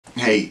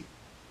Hey,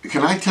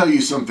 can I tell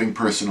you something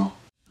personal?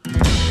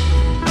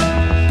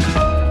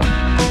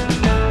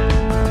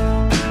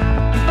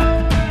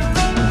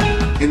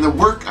 In the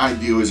work I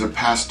do as a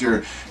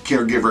pastor,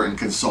 caregiver, and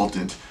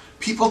consultant,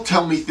 people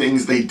tell me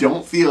things they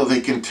don't feel they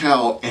can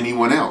tell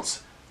anyone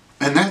else.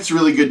 And that's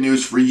really good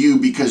news for you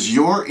because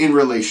you're in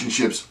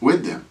relationships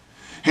with them.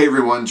 Hey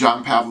everyone,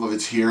 John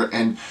Pavlovitz here,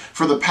 and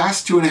for the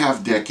past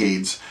 2.5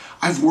 decades,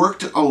 I've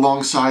worked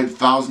alongside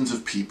thousands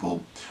of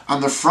people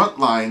on the front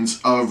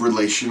lines of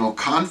relational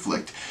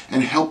conflict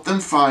and helped them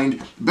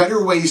find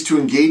better ways to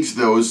engage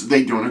those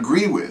they don't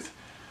agree with,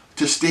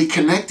 to stay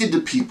connected to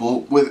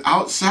people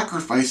without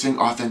sacrificing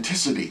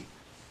authenticity.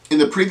 In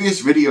the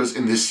previous videos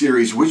in this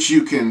series, which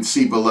you can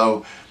see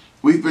below,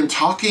 we've been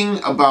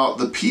talking about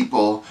the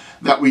people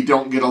that we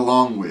don't get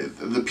along with,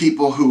 the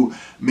people who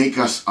make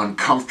us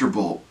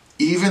uncomfortable,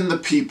 even the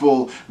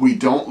people we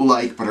don't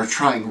like but are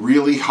trying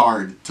really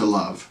hard to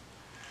love.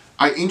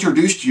 I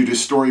introduced you to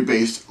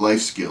story-based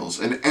life skills,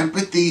 an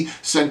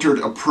empathy-centered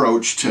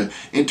approach to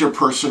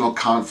interpersonal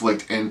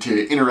conflict and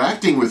to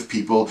interacting with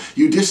people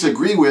you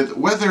disagree with,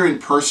 whether in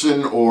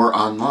person or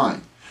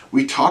online.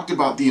 We talked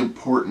about the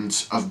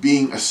importance of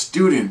being a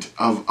student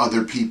of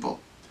other people,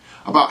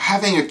 about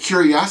having a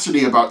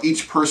curiosity about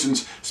each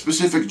person's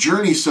specific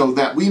journey so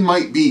that we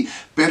might be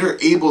better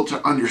able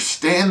to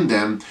understand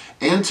them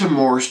and to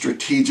more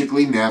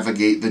strategically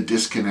navigate the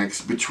disconnects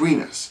between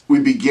us. We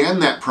began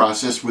that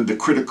process with the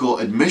critical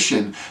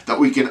admission that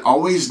we can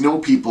always know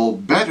people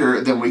better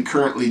than we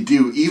currently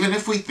do, even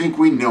if we think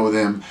we know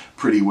them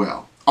pretty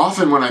well.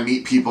 Often when I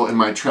meet people in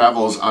my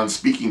travels on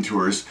speaking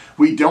tours,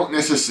 we don't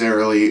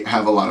necessarily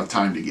have a lot of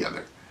time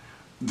together.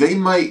 They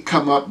might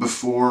come up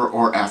before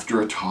or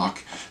after a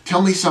talk,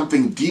 tell me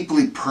something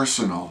deeply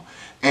personal,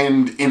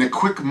 and in a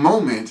quick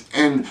moment,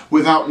 and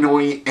without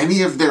knowing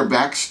any of their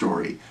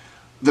backstory,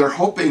 they're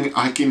hoping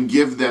I can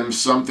give them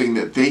something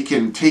that they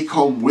can take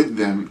home with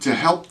them to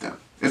help them.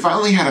 If I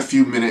only had a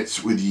few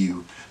minutes with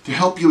you to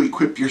help you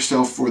equip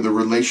yourself for the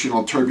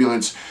relational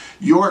turbulence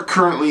you're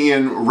currently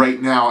in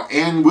right now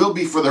and will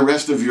be for the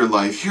rest of your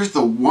life, here's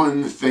the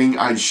one thing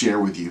I'd share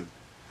with you.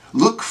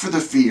 Look for the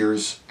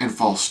fears and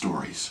false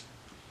stories.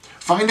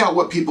 Find out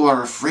what people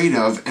are afraid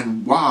of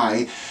and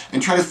why,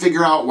 and try to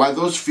figure out why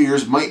those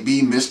fears might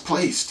be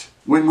misplaced.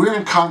 When we're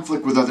in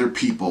conflict with other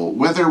people,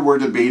 whether we're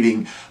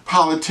debating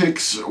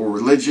politics or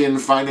religion,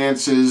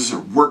 finances, or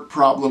work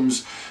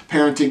problems,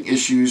 parenting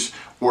issues,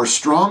 or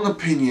strong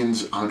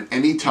opinions on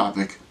any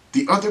topic,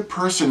 the other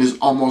person is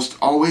almost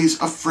always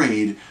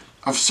afraid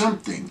of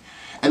something,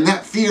 and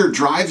that fear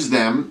drives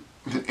them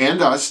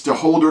and us to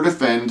hold or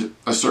defend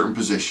a certain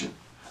position.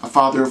 A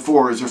father of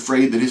 4 is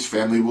afraid that his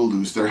family will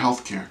lose their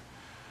health care.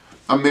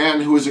 A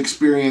man who has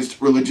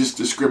experienced religious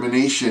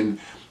discrimination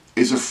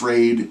is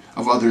afraid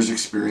of others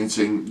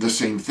experiencing the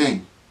same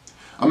thing.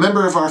 A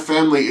member of our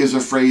family is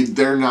afraid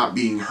they're not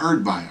being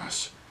heard by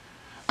us.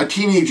 A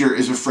teenager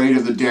is afraid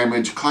of the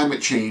damage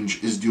climate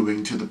change is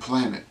doing to the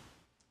planet.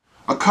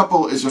 A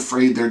couple is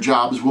afraid their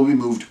jobs will be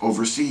moved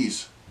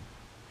overseas.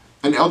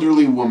 An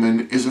elderly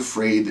woman is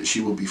afraid that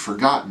she will be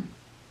forgotten.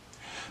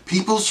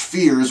 People's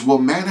fears will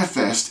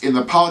manifest in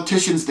the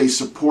politicians they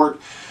support,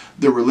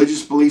 the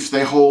religious beliefs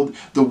they hold,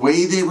 the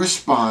way they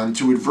respond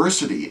to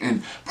adversity.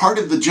 And part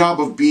of the job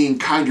of being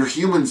kinder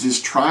humans is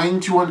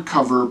trying to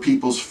uncover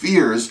people's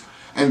fears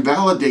and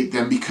validate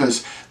them,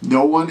 because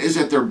no one is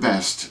at their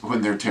best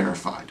when they're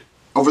terrified.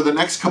 Over the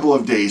next couple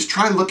of days,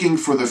 try looking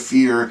for the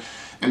fear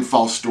and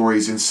false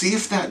stories and see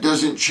if that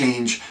doesn't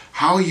change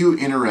how you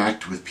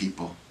interact with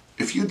people.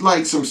 If you'd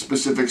like some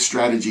specific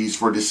strategies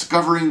for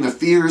discovering the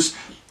fears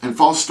and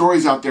false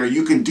stories out there,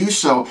 you can do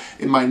so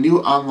in my new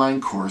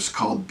online course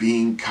called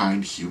Being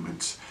Kind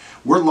Humans.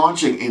 We're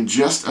launching in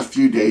just a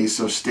few days,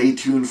 so stay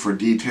tuned for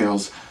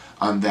details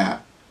on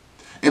that.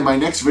 In my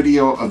next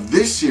video of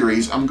this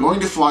series, I'm going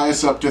to fly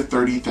us up to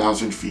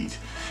 30,000 feet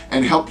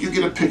and help you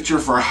get a picture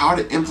for how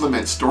to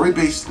implement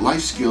story-based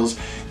life skills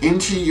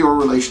into your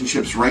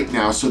relationships right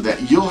now so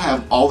that you'll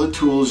have all the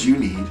tools you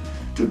need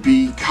to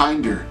be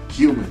kinder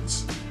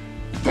humans.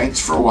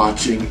 Thanks for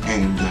watching,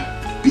 and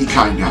be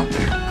kind out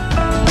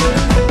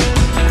there.